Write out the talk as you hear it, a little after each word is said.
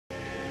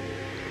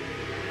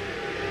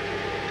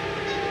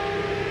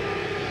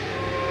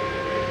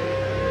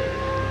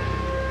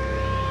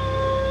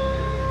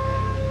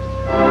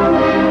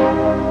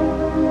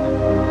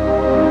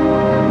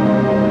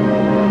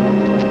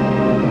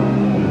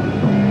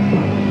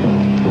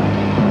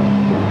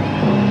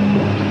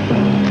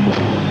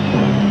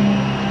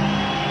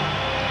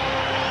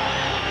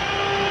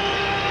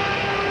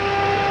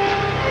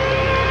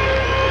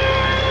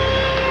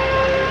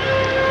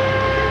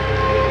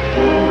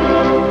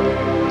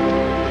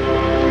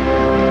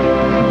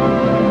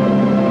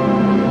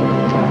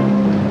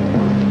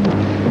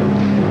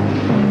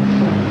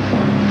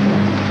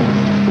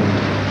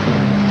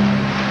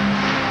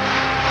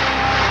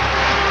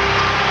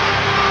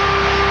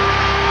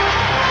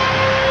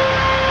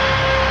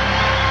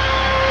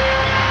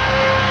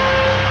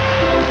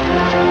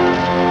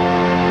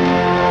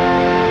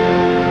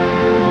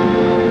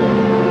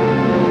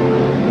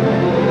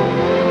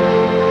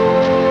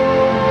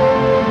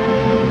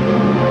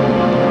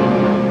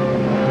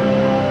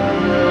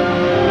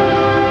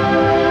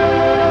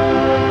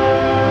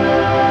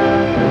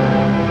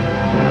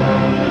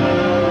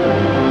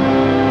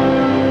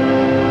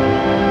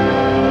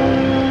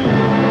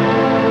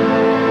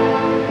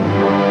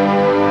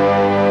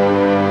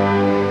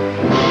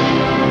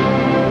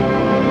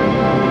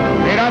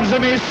et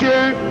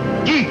messieurs,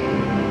 Guy.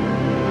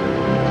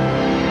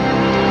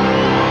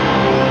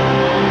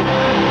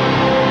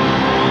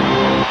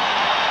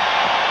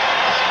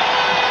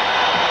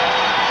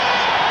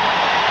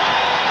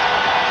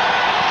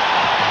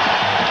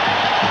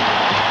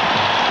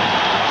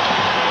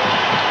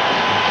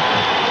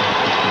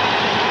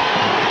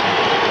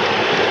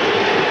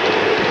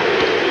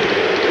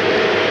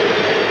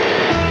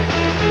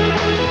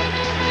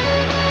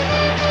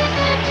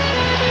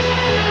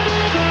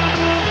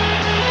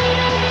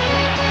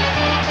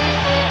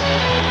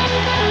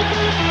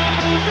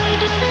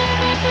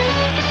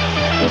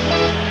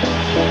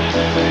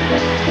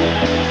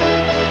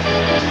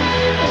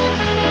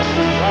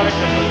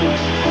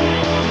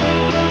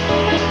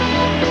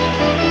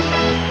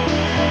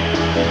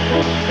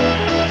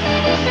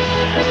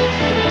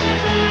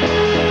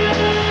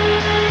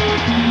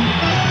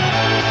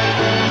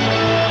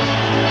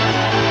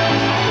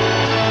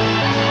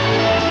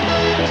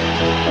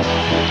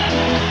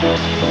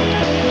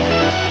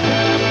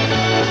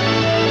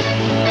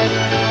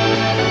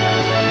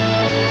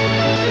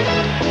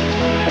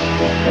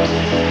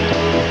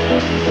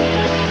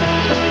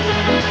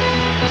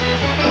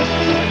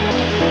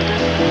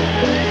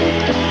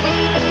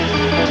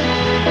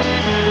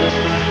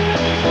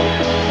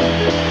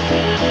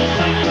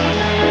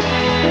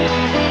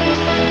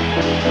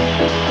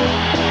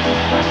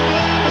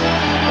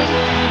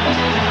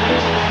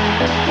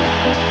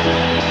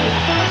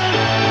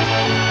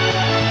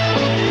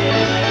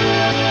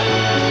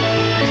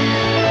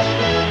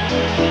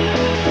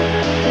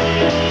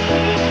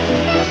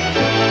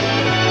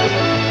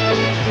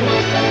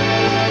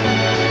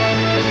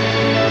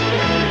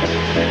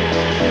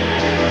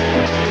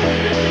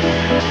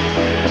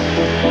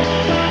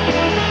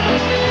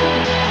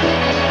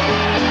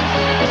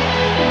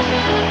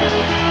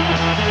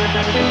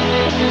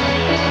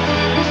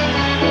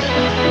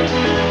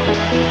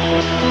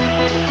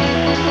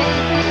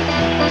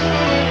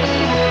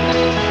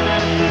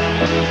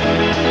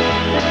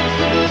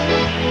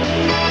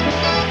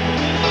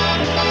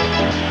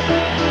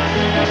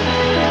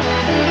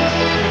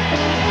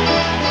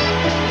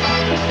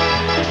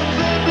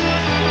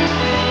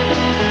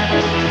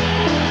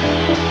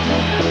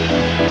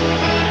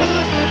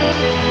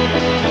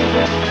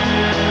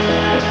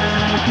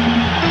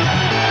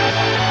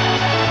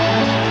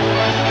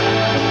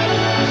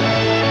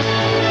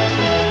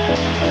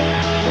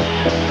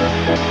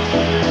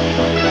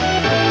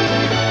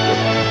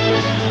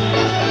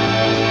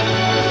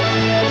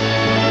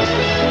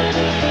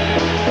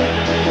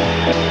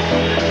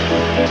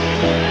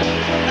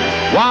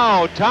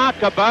 Wow,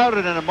 talk about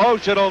an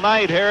emotional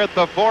night here at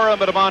the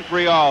Forum at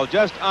Montreal.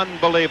 Just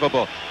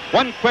unbelievable.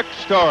 One quick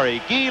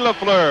story. Guy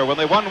Lafleur, when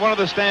they won one of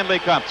the Stanley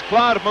Cups,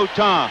 Claude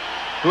Mouton,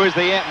 who is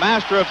the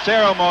master of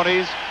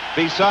ceremonies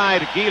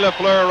beside Guy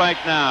Lafleur right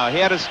now. He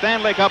had a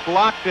Stanley Cup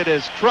locked in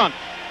his trunk,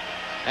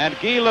 and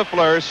Guy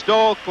Lafleur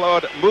stole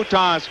Claude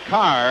Mouton's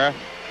car.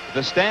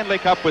 The Stanley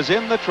Cup was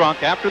in the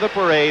trunk after the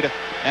parade,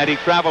 and he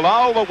traveled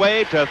all the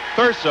way to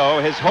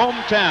Thurso, his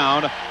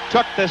hometown,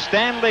 took the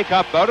Stanley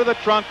Cup out of the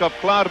trunk of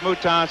Claude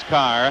Mouton's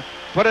car,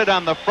 put it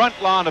on the front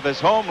lawn of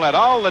his home, let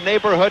all the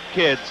neighborhood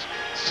kids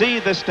see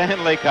the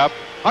Stanley Cup,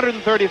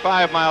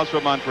 135 miles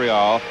from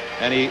Montreal,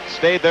 and he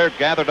stayed there,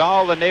 gathered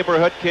all the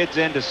neighborhood kids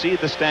in to see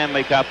the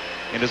Stanley Cup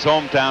in his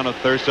hometown of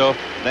Thurso.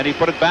 Then he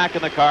put it back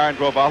in the car and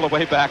drove all the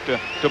way back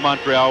to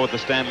Montreal with the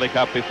Stanley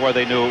Cup before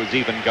they knew it was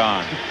even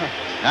gone.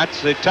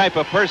 That's the type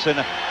of person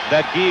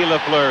that Guy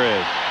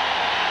Lafleur is.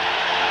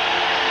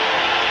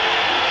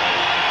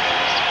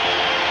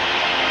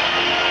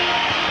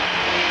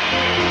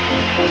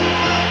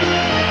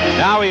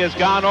 Now he has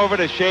gone over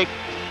to shake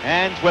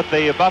hands with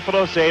the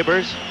Buffalo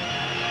Sabres.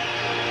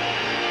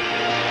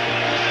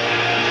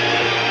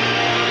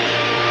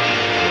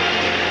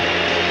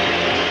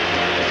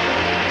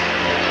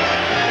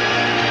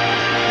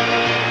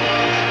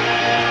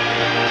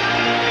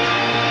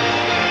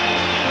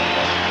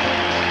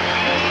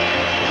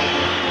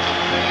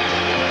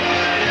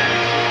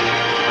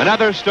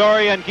 Another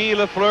story on Guy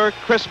Lafleur.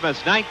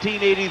 Christmas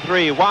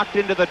 1983, walked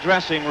into the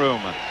dressing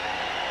room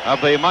of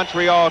the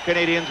Montreal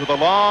Canadiens with a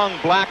long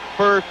black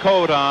fur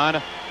coat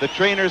on. The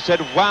trainer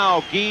said,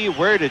 "Wow, Guy,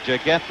 where did you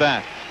get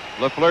that?"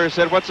 Lafleur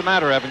said, "What's the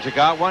matter? Haven't you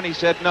got one?" He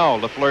said, "No."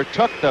 Lafleur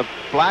took the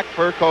black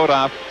fur coat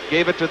off,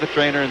 gave it to the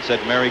trainer, and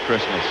said, "Merry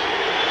Christmas."